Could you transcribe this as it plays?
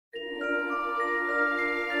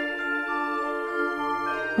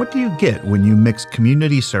What do you get when you mix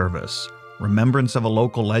community service, remembrance of a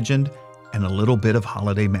local legend, and a little bit of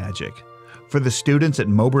holiday magic? For the students at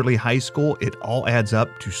Moberly High School, it all adds up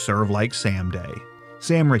to Serve Like Sam Day.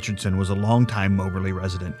 Sam Richardson was a longtime Moberly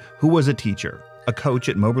resident who was a teacher, a coach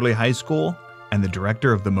at Moberly High School, and the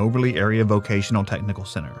director of the Moberly Area Vocational Technical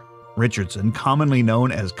Center. Richardson, commonly known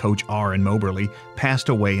as Coach R in Moberly, passed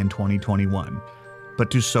away in 2021. But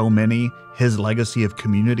to so many, his legacy of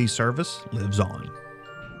community service lives on.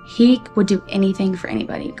 He would do anything for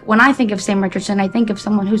anybody. When I think of Sam Richardson, I think of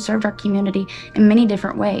someone who served our community in many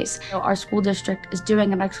different ways. Our school district is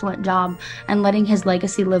doing an excellent job and letting his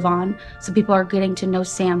legacy live on, so people are getting to know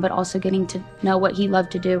Sam, but also getting to know what he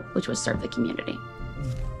loved to do, which was serve the community.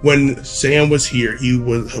 When Sam was here, he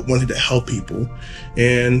wanted to help people,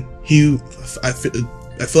 and I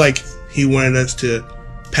feel like he wanted us to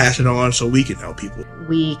pass it on so we can help people.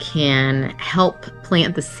 We can help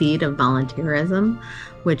plant the seed of volunteerism,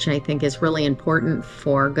 which I think is really important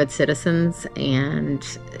for good citizens, and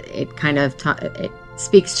it kind of it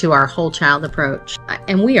speaks to our whole child approach.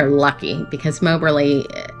 And we are lucky because Moberly,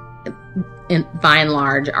 by and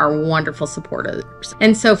large, are wonderful supporters.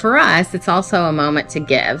 And so for us, it's also a moment to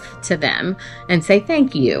give to them and say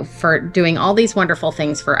thank you for doing all these wonderful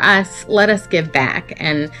things for us. Let us give back.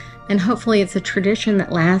 And hopefully it's a tradition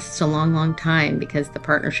that lasts a long, long time, because the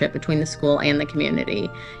partnership between the school and the community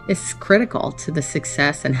is critical to the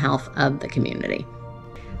success and health of the community.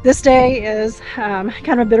 This day is kind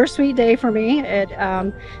of a bittersweet day for me. It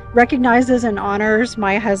recognizes and honors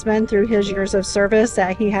my husband through his years of service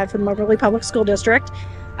that he had for the Moberly Public School District.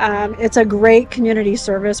 It's a great community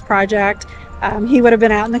service project. He would have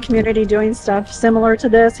been out in the community doing stuff similar to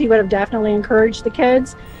this. He would have definitely encouraged the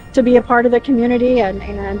kids to be a part of the community, and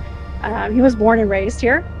he was born and raised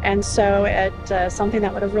here, and so it's something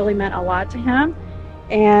that would have really meant a lot to him.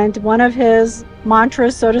 And one of his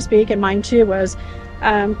mantras, so to speak, and mine too, was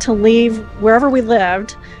to leave wherever we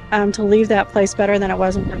lived, to leave that place better than it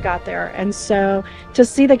was when we got there. And so to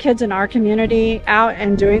see the kids in our community out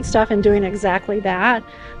and doing stuff and doing exactly that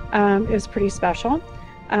is pretty special.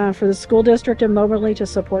 For the school district of Moberly to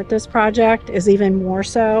support this project is even more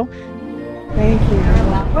so. Thank you.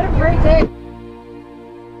 What a great day.